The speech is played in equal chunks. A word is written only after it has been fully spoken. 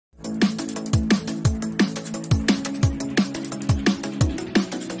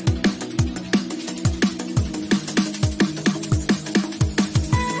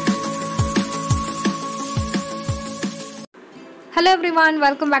Hello everyone,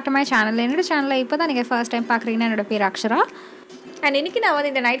 welcome back to my channel. என்னோட சேனலை இப்போ தான் நீங்கள் ஃபர்ஸ்ட் டைம் பார்க்குறீங்கன்னா என்னோட பேர் அக்ஷரா. அண்ட் இன்றைக்கி நான் வந்து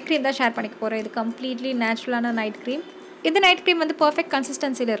இந்த நைட் க்ரீம் தான் ஷேர் பண்ணிக்க போகிறேன். இது கம்ப்ளீட்லி நேச்சுரலான நைட் க்ரீம். இந்த நைட் க்ரீம் வந்து பர்ஃபெக்ட்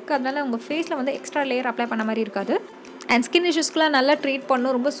கன்சிஸ்டன்சியில் இருக்குது. அதனால் உங்கள் ஃபேஸில் வந்து எக்ஸ்ட்ரா லேயர் அப்ளை பண்ண மாதிரி இருக்காது. அண்ட் ஸ்கின் இஷ்யூஸ்க்குலாம் நல்லா ட்ரீட்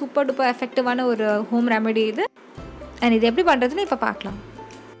பண்ணும். ரொம்ப சூப்பர் டூப்பர் எஃபெக்டிவான ஒரு ஹோம் ரெமெடி இது. அண்ட் இது எப்படி பண்ணுறதுன்னு இப்போ பார்க்கலாம்.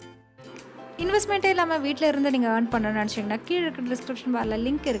 இன்வெஸ்ட்மெண்ட்டே இல்லாமல் வீட்டில் இருந்து நீங்கள் ஏர்ன் பண்ணணும்னு நினச்சிங்கன்னா கீழே இருக்கிற டிஸ்கிரிப்ஷன் பாரில்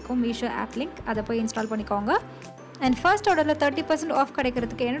லிங்க் இருக்கும், மீஷோ ஆப் லிங்க். அதை போய் இன்ஸ்டால் பண்ணிக்கோங்க. அண்ட் ஃபர்ஸ்ட் ஆர்டரில் 30% ஆஃப்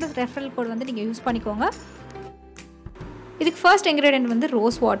கிடைக்கிறதுக்கு என்னோட ரெஃபரல் கோட் வந்து நீங்கள் யூஸ் பண்ணிக்கோங்க. இதுக்கு ஃபர்ஸ்ட் இன்க்ரீடியன்ட் வந்து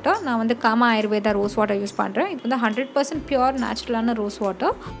ரோஸ் வாட்டர். நான் வந்து gamma Ayurveda rose water use பண்ணுறேன். இது வந்து 100% பியூர் நேச்சுரலான ரோஸ்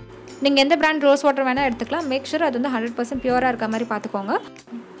வாட்டர். நீங்கள் எந்த பிராண்ட் ரோஸ் வாட்டர் வேணால் எடுத்துக்கலாம். மேக் ஷூர் அது வந்து 100% பியூராக இருக்க மாதிரி பார்த்துக்கோங்க.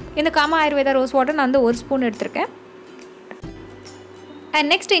 இந்த காமா ஆயுர்வேதா ரோஸ் வாட்டர் நான் வந்து 1 ஸ்பூன் எடுத்திருக்கேன். அண்ட்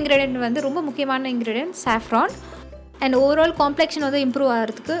நெக்ஸ்ட் இன்க்ரீடியன்ட் வந்து ரொம்ப முக்கியமான ingredient saffron. And overall complexion வந்து இம்ப்ரூவ்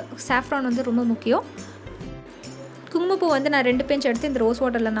ஆகிறதுக்கு சாஃப்ரான் வந்து ரொம்ப முக்கியம். குங்குமப்பூ வந்து நான் 2 பிஞ்ச் எடுத்து இந்த ரோஸ்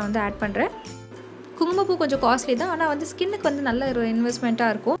வாட்டரில் நான் வந்து ஆட் பண்ணுறேன். குங்குமப்பூ கொஞ்சம் காஸ்ட்லி தான், ஆனால் வந்து ஸ்கின்னுக்கு வந்து நல்ல ஒரு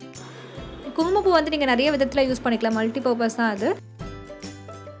இன்வெஸ்ட்மெண்ட்டாக இருக்கும். குங்குமப்பூ வந்து நீங்கள் நிறைய விதத்தில் யூஸ் பண்ணிக்கலாம், மல்டி பர்பஸ் தான் அது.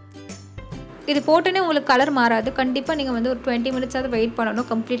 இது போட்டோன்னே உங்களுக்கு கலர் மாறாது. கண்டிப்பாக நீங்கள் வந்து ஒரு 20 மினிட்ஸாவது வெயிட் பண்ணணும்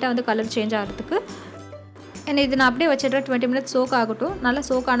கம்ப்ளீட்டாக வந்து கலர் சேஞ்ச் ஆகிறதுக்கு. அண்ட் இது நான் அப்படியே வச்சிடுறேன். 20 மினிட்ஸ் சோக் ஆகட்டும். நல்லா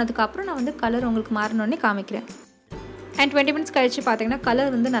சோக் ஆனதுக்கப்புறம் நான் வந்து கலர் உங்களுக்கு மாறினோடனே காமிக்கிறேன். அண்ட் 20 மினிட்ஸ் கழித்து பார்த்தீங்கன்னா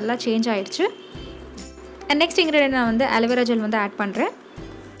கலர் வந்து நல்லா சேஞ்ச் ஆகிடுச்சு. அண்ட் நெக்ஸ்ட் இன்க்ரீடியன்ட் நான் வந்து அலோவேரா ஜெல் வந்து ஆட் பண்ணுறேன்.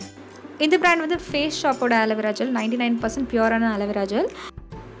 இந்த பிராண்ட் வந்து ஃபேஸ் ஷாப்போட aloe vera gel, 99% பியூரான aloe vera gel.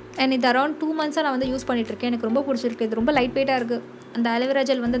 And இது அரௌண்ட் 2 மந்த்ஸாக நான் வந்து யூஸ் பண்ணிகிட்ருக்கேன். எனக்கு ரொம்ப பிடிச்சிருக்கு. இது ரொம்ப லைட் வெயிட்டாக இருக்குது. அந்த அலோவேரா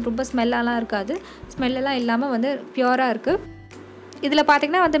ஜெல் வந்து ரொம்ப ஸ்மெல்லாம் இருக்காது. ஸ்மெல்லாம் இல்லாமல் வந்து பியூராக இருக்குது. இதில்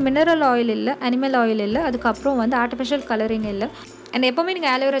பார்த்திங்கன்னா வந்து மினரல் ஆயில் இல்லை, அனிமல் ஆயில் இல்லை, அதுக்கப்புறம் வந்து ஆர்டிஃபிஷியல் கலரிங் இல்லை. அண்ட் எப்போவுமே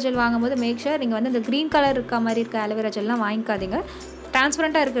நீங்கள் அலோவேரா ஜெல் வாங்கும்போது மேக் ஷூர் நீங்கள் வந்து இந்த க்ரீன் கலர் இருக்க மாதிரி இருக்க அலோவேரா ஜெல்லாம் வாங்கிக்காதீங்க.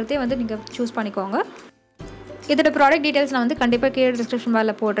 ட்ரான்ஸ்பரண்ட்டாக இருக்கிறதே வந்து நீங்கள் சூஸ் பண்ணிக்கோங்க. இதோட ப்ராடக்ட் டீட்டெயில்ஸ் நான் வந்து கண்டிப்பாக கீழே டிஸ்கிரிப்ஷன்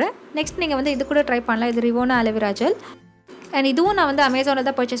பாரில் போடுறேன். நெக்ஸ்ட் நீங்கள் வந்து இது கூட ட்ரை பண்ணலாம். இது ரிவோனா அலோவேரா ஜெல். அண்ட் இதுவும் நான் வந்து அமேசானில்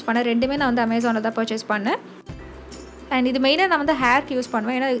தான் பர்ச்சேஸ் பண்ணேன். ரெண்டுமே நான் வந்து அமேசானில் தான் பர்ச்சேஸ் பண்ணேன். அண்ட் இது மெயினாக நான் வந்து ஹேர்க்கு யூஸ்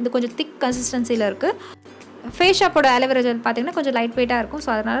பண்ணுவேன். ஏன்னா இது கொஞ்சம் திக் கன்சிஸ்டன்சியில் இருக்குது. ஃபேஸ் ஷாப்போட அலோவேரா ஜெல் பார்த்திங்கன்னா கொஞ்சம் லைட் வெயிட்டாக இருக்கும்.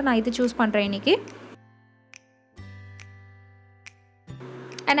 ஸோ அதனால் நான் இது சூஸ் பண்ணுறேன் இன்றைக்கி.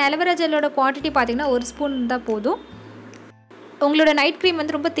 அண்ட் அலோவேரா ஜெல்லோட குவான்டிட்டி பார்த்திங்கன்னா 1 ஸ்பூன் தான் போதும். உங்களோட நைட் க்ரீம்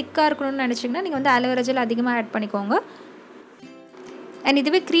வந்து ரொம்ப திக்காக இருக்கணும்னு நினச்சிங்கன்னா நீங்கள் வந்து அலோவேரா ஜெல் அதிகமாக ஆட் பண்ணிக்கோங்க. அண்ட்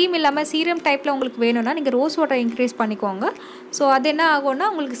இதுவே க்ரீம் இல்லாமல் சீரம் டைப்பில் உங்களுக்கு வேணும்னா நீங்கள் ரோஸ் வாட்டர் இன்க்ரீஸ் பண்ணிக்கோங்க. ஸோ அது என்ன ஆகும்னா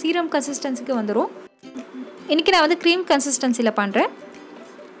உங்களுக்கு சீரம் கன்சிஸ்டன்சிக்கு வந்துடும். இன்றைக்கி நான் வந்து க்ரீம் கன்சிஸ்டன்சியில் பண்ணுறேன்.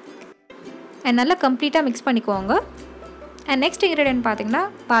 அண்ட் நல்லா கம்ப்ளீட்டாக மிக்ஸ் பண்ணிக்கோங்க. அண்ட் நெக்ஸ்ட் இன்க்ரீடியன்ட் பார்த்திங்கன்னா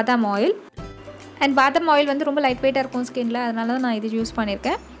பாதாம் ஆயில். அண்ட் பாதாம் ஆயில் வந்து ரொம்ப லைட் வெயிட்டாக இருக்கும் ஸ்கின்னில், அதனால தான் நான் இது யூஸ்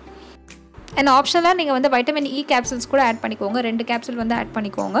பண்ணியிருக்கேன். அண்ட் ஆப்ஷனலாக நீங்கள் வந்து வைட்டமின் இ கேப்சூல்ஸ் கூட ஆட் பண்ணிக்கோங்க. 2 கேப்சூல் வந்து ஆட்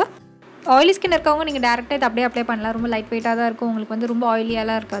பண்ணிக்கோங்க. ஆயிலி ஸ்கின் இருக்கவங்க நீங்கள் டேரெக்டாக இது அப்படியே அப்ளை பண்ணலாம். ரொம்ப லைட் வெயிட்டாக தான் இருக்கும், உங்களுக்கு வந்து ரொம்ப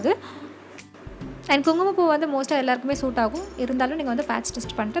ஆயிலியாலாம் இருக்காது. அண்ட் குங்குமப்பூ வந்து மோஸ்ட்டாக எல்லாருக்குமே சூட் ஆகும். இருந்தாலும் நீங்கள் வந்து பேட்ச்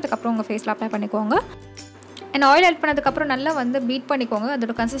டெஸ்ட் பண்ணிட்டு அதுக்கப்புறம் உங்கள் ஃபேஸில் அப்ளை பண்ணிக்கோங்க. அண்ட் ஆயில் ஆட் பண்ணதுக்கப்புறம் நல்லா வந்து பீட் பண்ணிக்கோங்க.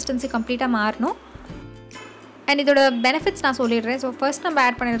 அதோட கன்சிஸ்டன்சி கம்ப்ளீட்டாக மாறணும். அண்ட் இதோட பெனிஃபிட்ஸ் நான் சொல்லிடுறேன். ஸோ ஃபர்ஸ்ட் நம்ம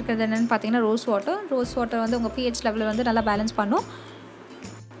ஆட் பண்ணியிருக்கிறது என்னென்னு பார்த்தீங்கன்னா ரோஸ் வாட்டர் வந்து உங்கள் pH லெவலில் வந்து நல்லா பேலன்ஸ் பண்ணும்.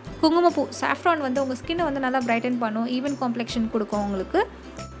 குங்குமப்பூ சாஃப்ரான் வந்து உங்கள் ஸ்கின்னை வந்து நல்லா பிரைட்டன் பண்ணும், ஈவன் காம்ப்ளெக்ஷன் கொடுக்கும் உங்களுக்கு.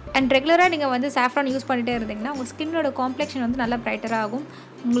 அண்ட் ரெகுலராக நீங்கள் வந்து சாஃப்ரான் யூஸ் பண்ணிகிட்டே இருந்தீங்கன்னா உங்கள் ஸ்கின்னோட காம்ப்ளெக்ஷன் வந்து நல்லா பிரைட்டராக ஆகும்.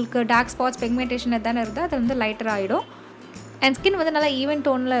 உங்களுக்கு டார்க் ஸ்பாட்ஸ் பிக்மெண்டேஷன் எதானே இருந்தால் அது வந்து லைட்டராக ஆகிடும். அண்ட் ஸ்கின் வந்து நல்லா ஈவன்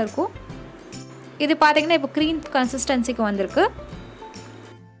டோனில் இருக்கும். இது பார்த்திங்கன்னா இப்போ க்ரீம் கன்சிஸ்டன்சிக்கு வந்திருக்கு.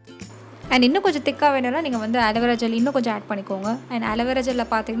 அண்ட் இன்னும் கொஞ்சம் திக்காக வேணும்னா நீங்கள் வந்து அலோவேரா ஜெல் இன்னும் கொஞ்சம் ஆட் பண்ணிக்கோங்க. அண்ட் அலோவேரா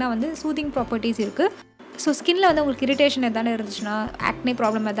ஜெல்லில் பார்த்திங்கன்னா வந்து சூதிங் ப்ராப்பர்ட்டிஸ் இருக்குது. ஸோ ஸ்கின்னில் வந்து உங்களுக்கு இரிட்டேஷன் எதானே இருந்துச்சுன்னா, ஆக்னே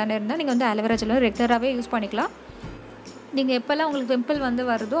ப்ராப்ளம் எதானே இருந்தால் நீங்கள் வந்து அலோவேரா ஜெல் ரெகுலராகவே யூஸ் பண்ணிக்கலாம். நீங்கள் எப்போல்லாம் உங்களுக்கு பிம்பிள் வந்து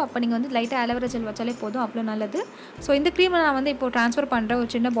வருதோ அப்போ நீங்கள் வந்து லைட்டாக அலோவேரா ஜெல் வச்சாலே போதும், அவ்வளோ நல்லது. ஸோ இந்த க்ரீமை நான் வந்து இப்போது ட்ரான்ஸ்ஃபர் பண்ணுறேன் ஒரு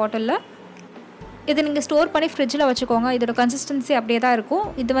சின்ன பாட்டிலில். இது நீங்கள் ஸ்டோர் பண்ணி ஃப்ரிட்ஜில் வச்சுக்கோங்க. இதோட கன்சிஸ்டன்சி அப்படியே தான் இருக்கும்.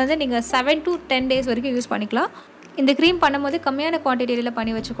 இது வந்து நீங்கள் 7 to 10 days வரைக்கும் யூஸ் பண்ணிக்கலாம். இந்த க்ரீம் பண்ணும்போது கம்மியான குவான்டிட்டியில்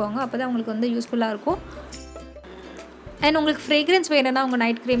பண்ணி வச்சுக்கோங்க, அப்போ தான் உங்களுக்கு வந்து யூஸ்ஃபுல்லாக இருக்கும். அண்ட் உங்களுக்கு ஃப்ரேக்ரன்ஸ் வேணும்னா உங்கள்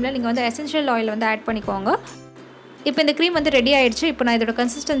நைட் க்ரீமில் நீங்கள் வந்து எசென்ஷியல் ஆயில் வந்து ஆட் பண்ணிக்கோங்க. இப்போ இந்த க்ரீம் வந்து ரெடி ஆகிடுச்சு. இப்போ நான் இதோட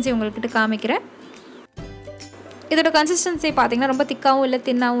கன்சிஸ்டன்சி உங்கள்கிட்ட காமிக்கிறேன். இதோட கன்சிஸ்டன்சி பார்த்திங்கன்னா ரொம்ப திக்காகவும் இல்லை,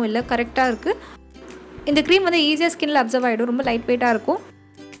 தின்னாகவும் இல்லை, கரெக்டாக இருக்குது. இந்த க்ரீம் வந்து ஈஸியாக ஸ்கின்னில் அப்சர்வ் ஆகிடும். ரொம்ப லைட் வெயிட்டாக இருக்கும்.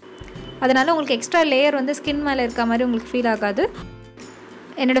 அதனால் உங்களுக்கு எக்ஸ்ட்ரா லேயர் வந்து ஸ்கின் மேலே இருக்க மாதிரி உங்களுக்கு ஃபீல் ஆகாது.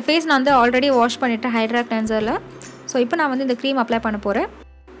 என்னோடய ஃபேஸ் நான் வந்து ஆல்ரெடி வாஷ் பண்ணிவிட்டேன் ஹைட்ரா கிளென்சரில். ஸோ இப்போ நான் வந்து இந்த க்ரீம் அப்ளை பண்ண போகிறேன்.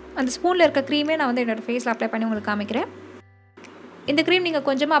 அந்த ஸ்பூனில் இருக்க க்ரீமே நான் வந்து என்னோடய ஃபேஸில் அப்ளை பண்ணி உங்களுக்கு காமிக்கிறேன். இந்த க்ரீம் நீங்கள்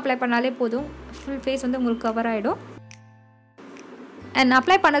கொஞ்சமாக அப்ளை பண்ணாலே போதும், ஃபுல் ஃபேஸ் வந்து உங்களுக்கு கவர் ஆகிடும். அண்ட்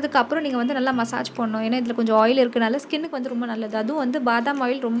அப்ளை பண்ணதுக்கப்புறம் நீங்கள் வந்து நல்லா மசாஜ் பண்ணணும். ஏன்னா இதில் கொஞ்சம் ஆயில் இருக்கிறனால ஸ்கின்னுக்கு வந்து ரொம்ப நல்லது. அதுவும் வந்து பாதாம்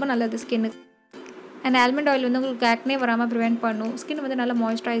ஆயில் ரொம்ப நல்லது ஸ்கின்னுக்கு. அண்ட் ஆல்மண்ட் ஆயில் வந்து உங்களுக்கு ஆக்னே வராமல் ப்ரிவெண்ட் பண்ணும். ஸ்கின் வந்து நல்லா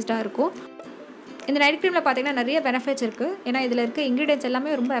மாய்ஸ்சரைஸ்டாக இருக்கும். இந்த நைட் க்ரீமில் பார்த்தீங்கன்னா நிறைய பெனிஃபிட்ஸ் இருக்குது. ஏன்னா இதில் இருக்க இன்க்ரீடியன்ட்ஸ்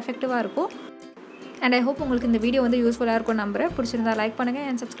எல்லாமே ரொம்ப எஃபெக்டிவாக இருக்கும். அண்ட் ஐ ஹோப் உங்களுக்கு இந்த வீடியோ வந்து யூஸ்ஃபுல்லாக இருக்கும் நம்புறேன். பிடிச்சிருந்தா லைக் பண்ணுங்கள்.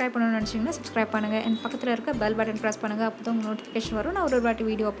 அண்ட் சப்ஸ்கிரைப் பண்ணணும்னு நினச்சிங்கன்னா சப்ஸ்கிரைப் பண்ணுங்கள். அண்ட் பக்கத்தில் இருக்க பெல் பட்டன் ப்ரெஸ் பண்ணுங்கள். அப்போ தான் உங்களுக்கு நோட்டிஃபிகேஷன் வரும் நான் ஒரு வாட்டி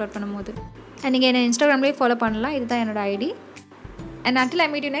வீடியோ அப்லோட் பண்ணும்போது. அண்ட் நீங்கள் என்ன இன்ஸ்டாகிராம்லேயே ஃபாலோ பண்ணலாம். இதுதான் என்னோட ID. And until I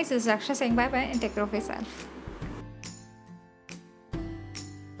meet you next, this is Aksha saying bye bye and take care of yourself.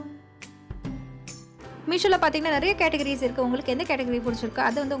 மீஷோவில் பார்த்தீங்கன்னா நிறைய கேட்டகரிஸ் இருக்குது. உங்களுக்கு எந்த கேட்டகரி பிடிச்சிருக்கோ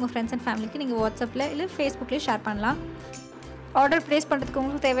அதை வந்து உங்கள் ஃப்ரெண்ட்ஸ் அண்ட் ஃபேமிலிக்கு நீங்கள் வாட்ஸ்அப்பில் இல்லை ஃபேஸ்புக்லேயே ஷேர் பண்ணலாம். ஆர்டர் ப்ளேஸ் பண்ணுறதுக்கு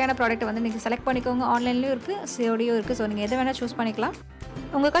உங்களுக்கு தேவையான ப்ராடக்ட்டை வந்து நீங்கள் செலக்ட் பண்ணிக்கோங்க. ஆன்லைன்லேயும் இருக்குது, சிஓடியும் இருக்குது. ஸோ நீங்கள் எதை வேணால் சூஸ் பண்ணிக்கலாம்.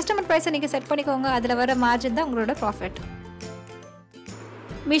 உங்கள் கஸ்டமர் ப்ரைஸை நீங்கள் செட் பண்ணிக்கோங்க. அதில் வர மார்ஜின் தான் உங்களோட ப்ராஃபிட்.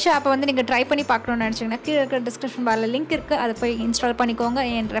 மீஷோ ஆப்பை வந்து நீங்கள் ட்ரை பண்ணி பார்க்கணுன்னு நினச்சிங்கன்னா கீழே இருக்கிற டிஸ்கிரிப்ஷன் பாரில் லிங்க் இருக்குது. அதை போய் இன்ஸ்டால் பண்ணிக்கோங்க.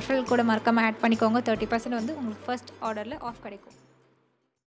 என் ரெஃபரல் கூட மறக்காமல் ஆட் பண்ணிக்கோங்க. 30% வந்து உங்களுக்கு ஃபர்ஸ்ட் ஆர்டரில் ஆஃப் கிடைக்கும்.